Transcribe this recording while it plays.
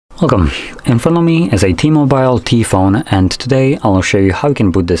Welcome. In front of me is a T-Mobile T phone, and today I'll show you how you can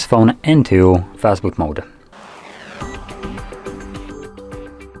boot this phone into Fastboot mode.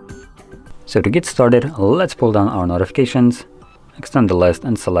 So to get started, let's pull down our notifications, extend the list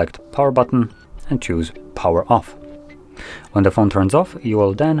and select power button and choose power off. When the phone turns off, you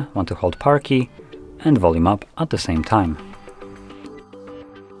will then want to hold power key and volume up at the same time.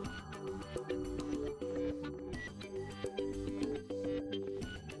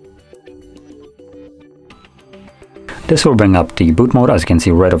 This will bring up the boot mode, as you can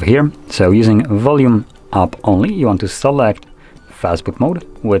see right over here. So using volume up only, you want to select Fastboot mode,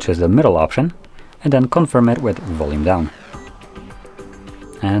 which is the middle option, and then confirm it with volume down.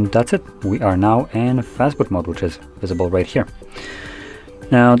 And that's it. We are now in Fastboot mode, which is visible right here.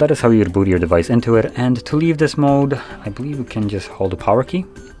 Now that is how you would boot your device into it. And to leave this mode, I believe you can just hold the power key.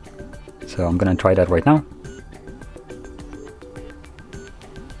 So I'm gonna try that right now.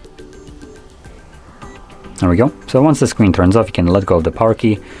 There we go. So once the screen turns off, you can let go of the power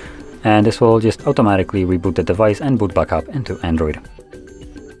key, and this will just automatically reboot the device and boot back up into Android.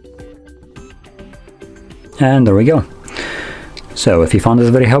 And there we go. So if you found this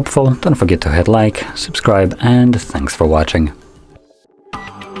very helpful, don't forget to hit like, subscribe, and thanks for watching.